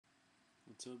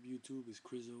What's up, YouTube? It's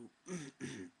Crizzo.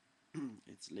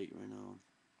 It's late right now.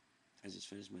 I just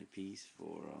finished my piece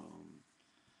for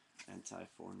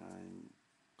Anti49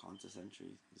 contest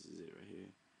entry. This is it right here.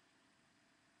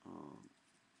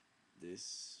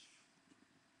 This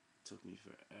took me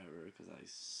forever because I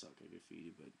suck at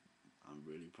graffiti, but I'm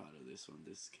really proud of this one.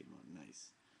 This came out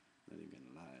nice. Not even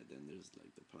gonna lie. Then there's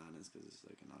like the planets because it's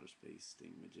like an outer space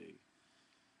thingamajig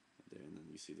there, and then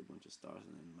you see the bunch of stars,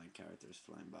 and then my character is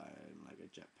flying by in like a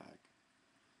jetpack.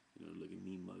 You know, look at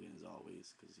me mugging as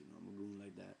always, because, you know, I'm a goon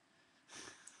like that.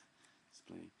 Just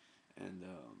playing. And,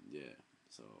 yeah,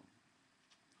 so,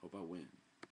 hope I win.